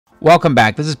Welcome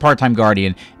back. This is Part-Time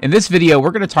Guardian. In this video, we're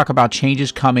going to talk about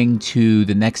changes coming to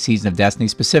the next season of Destiny,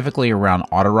 specifically around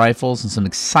auto rifles and some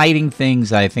exciting things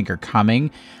that I think are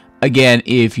coming. Again,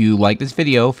 if you like this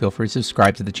video, feel free to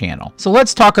subscribe to the channel. So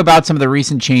let's talk about some of the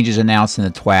recent changes announced in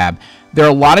the TWAB. There are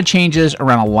a lot of changes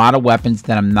around a lot of weapons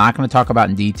that I'm not going to talk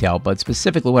about in detail, but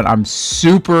specifically what I'm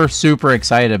super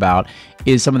excited about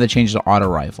is some of the changes to auto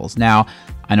rifles. Now,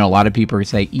 I know a lot of people are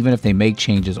saying even if they make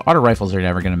changes, auto rifles are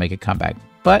never going to make a comeback.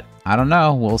 But I don't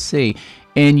know. We'll see.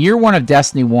 In year one of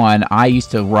Destiny 1, I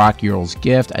used to rock Ural's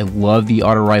Gift. I love the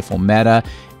auto rifle meta,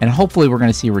 and hopefully we're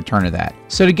going to see a return of that.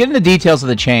 So to get into the details of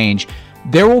the change,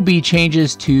 there will be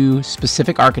changes to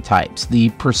specific archetypes.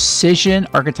 The precision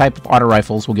archetype of auto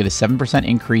rifles will get a 7%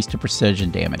 increase to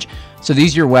precision damage. So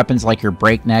these are your weapons like your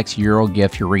breaknecks, Ural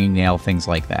Gift, your ringing nail, things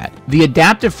like that. The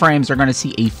adaptive frames are going to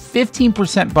see a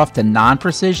 15% buff to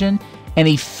non-precision and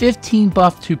a 15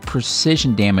 buff to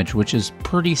precision damage, which is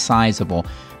pretty sizable.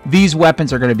 These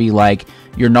weapons are going to be like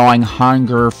your Gnawing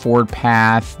Hunger, Forward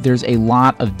Path. There's a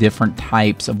lot of different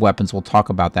types of weapons. We'll talk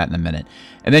about that in a minute.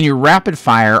 And then your Rapid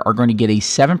Fire are going to get a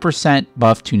 7%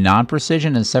 buff to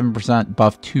non-precision and 7%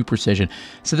 buff to precision.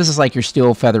 So this is like your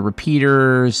Steel Feather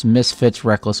Repeaters, Misfits,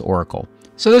 Reckless Oracle.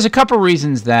 So there's a couple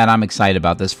reasons that I'm excited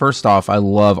about this. First off, I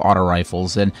love auto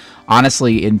rifles, and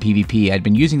honestly, in PvP, I'd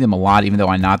been using them a lot, even though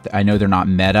I know they're not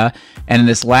meta. And in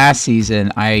this last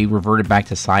season, I reverted back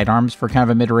to sidearms for kind of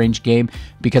a mid-range game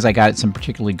because I got some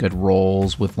particularly good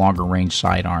rolls with longer range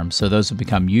sidearms. So those have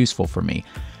become useful for me.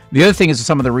 The other thing is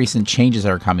some of the recent changes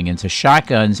that are coming in. So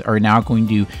shotguns are now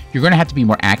you're going to have to be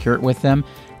more accurate with them.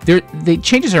 The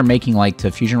changes they're making, like to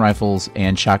fusion rifles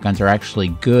and shotguns, are actually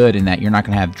good in that you're not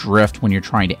going to have drift when you're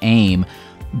trying to aim,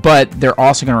 but they're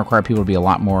also going to require people to be a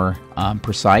lot more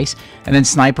precise. And then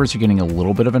snipers are getting a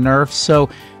little bit of a nerf, so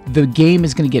the game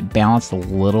is going to get balanced a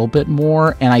little bit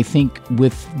more. And I think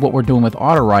with what we're doing with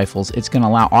auto rifles, it's going to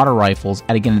allow auto rifles,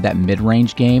 at that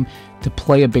mid-range game, to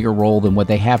play a bigger role than what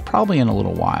they have probably in a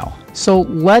little while. So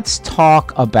let's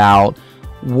talk about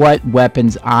what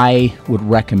weapons I would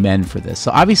recommend for this. So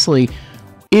obviously,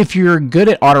 if you're good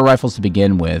at auto rifles to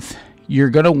begin with, you're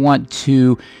going to want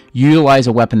to utilize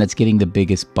a weapon that's getting the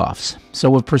biggest buffs. So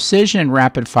with precision and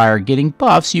rapid fire getting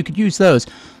buffs, you could use those,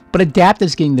 but adaptive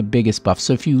is getting the biggest buffs.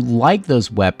 So if you like those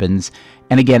weapons,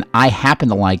 and again, I happen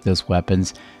to like those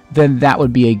weapons, then that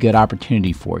would be a good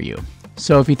opportunity for you.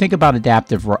 So if you think about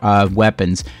adaptive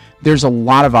weapons, there's a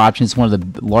lot of options. One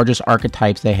of the largest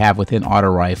archetypes they have within auto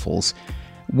rifles.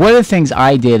 One of the things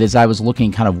I did is I was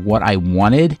looking kind of what I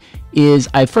wanted is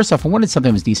first off, I wanted something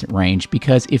that was decent range,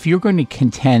 because if you're going to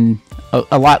contend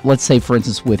a lot, let's say for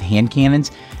instance with hand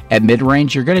cannons at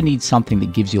mid-range, you're going to need something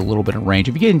that gives you a little bit of range.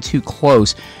 If you're getting too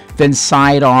close, then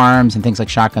sidearms and things like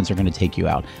shotguns are going to take you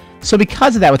out. So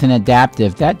because of that, with an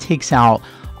adaptive, that takes out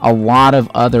a lot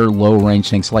of other low-range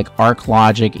things like Arc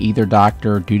Logic, Ether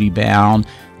Doctor, Duty Bound,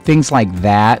 things like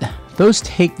that. Those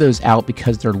take those out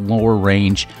because they're lower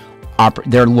range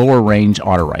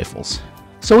auto rifles.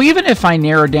 So even if I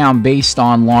narrow down based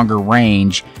on longer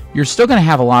range, you're still going to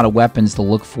have a lot of weapons to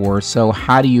look for. So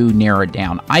how do you narrow it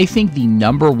down? I think the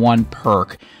 #1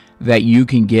 perk that you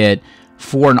can get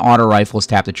for an auto rifle is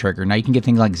tap the trigger. Now you can get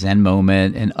things like Zen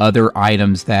Moment and other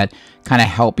items that kind of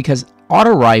help, because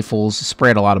auto rifles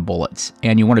spread a lot of bullets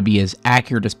and you want to be as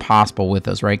accurate as possible with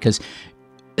those, right? Because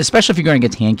especially if you're going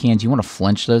against hand cannons, you want to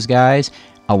flinch those guys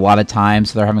a lot of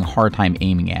times, so they're having a hard time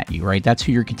aiming at you, right? That's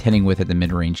who you're contending with at the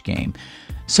mid-range game.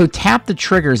 So tap the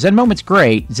trigger. Zen Moment's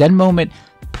great. Zen Moment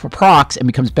procs and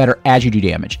becomes better as you do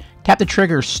damage. Tap the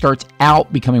trigger starts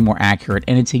out becoming more accurate,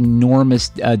 and it's an enormous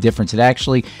difference. It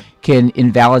actually can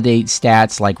invalidate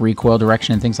stats like recoil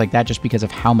direction and things like that just because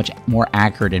of how much more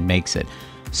accurate it makes it.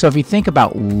 So if you think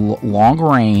about long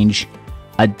range,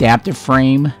 adaptive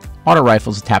frame, auto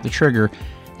rifles, tap the trigger,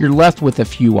 you're left with a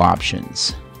few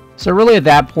options. So really at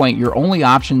that point, your only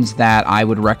options that I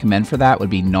would recommend for that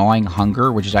would be Gnawing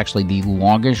Hunger, which is actually the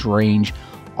longest range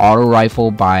auto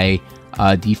rifle by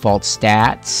default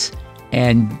stats,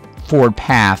 and Forward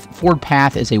Path. Forward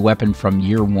Path is a weapon from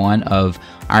year 1 of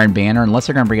Iron Banner. Unless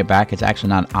they're going to bring it back, it's actually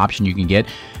not an option you can get.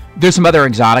 There's some other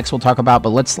exotics we'll talk about, but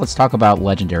let's talk about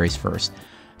legendaries first.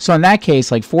 So in that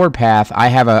case, like Forward Path,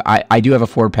 I do have a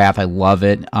Forward Path. I love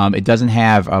it. It doesn't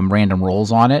have random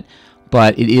rolls on it,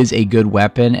 but it is a good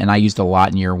weapon, and I used it a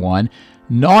lot in year 1.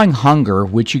 Gnawing Hunger,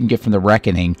 which you can get from the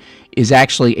Reckoning, is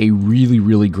actually a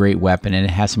really great weapon, and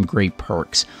it has some great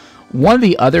perks. One of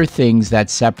the other things that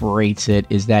separates it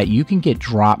is that you can get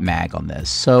drop mag on this.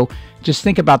 So just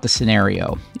think about the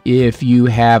scenario. If you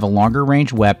have a longer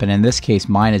range weapon, in this case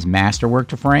mine is masterwork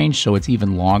to range, so it's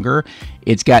even longer.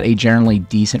 It's got a generally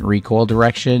decent recoil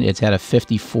direction. It's at a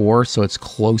 54, so it's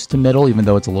close to middle, even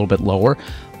though it's a little bit lower,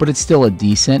 but it's still a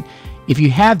decent. If you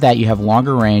have that, you have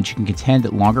longer range, you can contend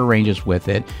at longer ranges with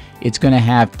it. It's going to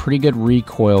have pretty good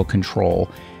recoil control,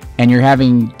 and you're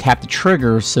having tap the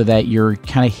trigger so that you're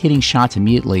kind of hitting shots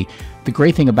immediately. The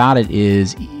great thing about it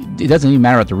is it doesn't even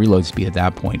matter about the reload speed at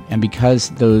that point. And because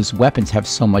those weapons have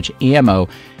so much ammo,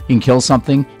 you can kill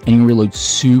something and you can reload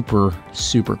super,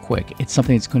 super quick. It's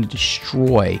something that's going to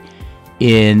destroy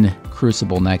in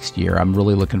Crucible next year. I'm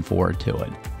really looking forward to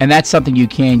it. And that's something you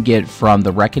can get from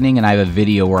the Reckoning, and I have a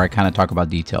video where I kind of talk about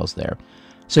details there.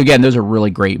 So again, those are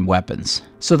really great weapons.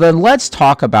 So then let's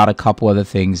talk about a couple other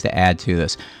things to add to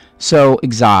this. So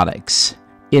exotics.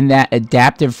 In that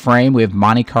adaptive frame, we have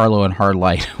Monte Carlo and Hard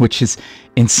Light, which is,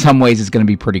 in some ways, is going to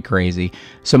be pretty crazy.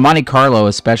 So Monte Carlo,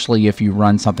 especially if you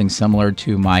run something similar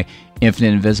to my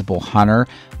Infinite Invisible Hunter,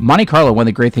 Monte Carlo, one of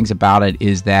the great things about it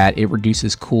is that it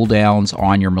reduces cooldowns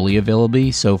on your melee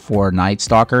ability. So for Night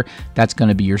Stalker, that's going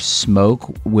to be your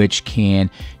smoke, which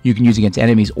you can use against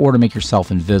enemies or to make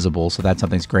yourself invisible. So that's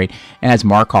something that's great. And it has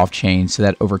Markov chains, so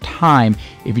that over time,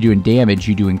 if you're doing damage,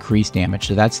 you do increased damage.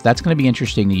 So that's going to be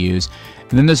interesting to use.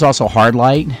 And then there's also Hard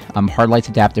Light. Hard Light's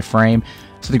adaptive frame.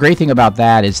 So the great thing about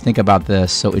that is, think about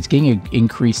this. So it's getting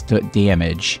increased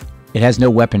damage. It has no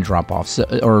weapon drop-off,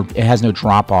 or it has no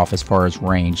drop-off as far as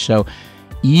range. So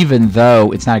even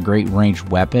though it's not a great ranged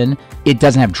weapon, it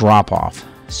doesn't have drop-off.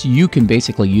 So you can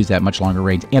basically use that much longer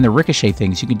range. And the ricochet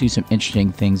things, you can do some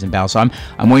interesting things in battle. So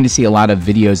I'm waiting to see a lot of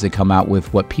videos that come out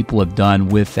with what people have done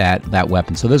with that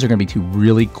weapon. So those are going to be two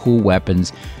really cool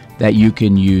weapons that you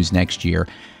can use next year.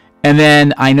 And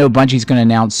then I know Bungie's going to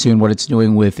announce soon what it's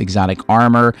doing with exotic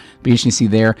armor. Be interesting to see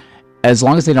there. As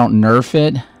long as they don't nerf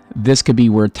it, this could be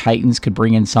where Titans could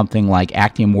bring in something like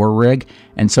Actium War Rig.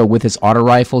 And so with its auto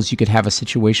rifles, you could have a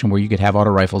situation where you could have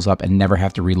auto rifles up and never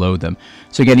have to reload them.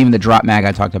 So again, even the drop mag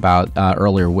I talked about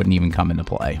earlier wouldn't even come into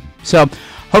play. So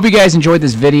hope you guys enjoyed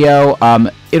this video.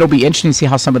 It'll be interesting to see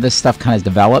how some of this stuff kind of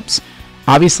develops.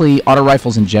 Obviously, auto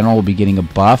rifles in general will be getting a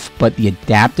buff, but the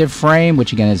adaptive frame,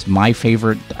 which again is my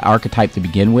favorite archetype to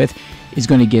begin with, is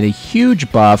going to get a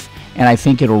huge buff, and I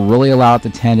think it'll really allow it to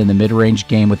tend in the mid-range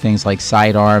game with things like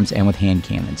sidearms and with hand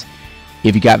cannons.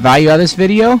 If you got value out of this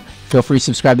video, feel free to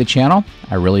subscribe to the channel.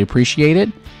 I really appreciate it,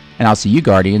 and I'll see you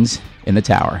Guardians in the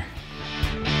tower.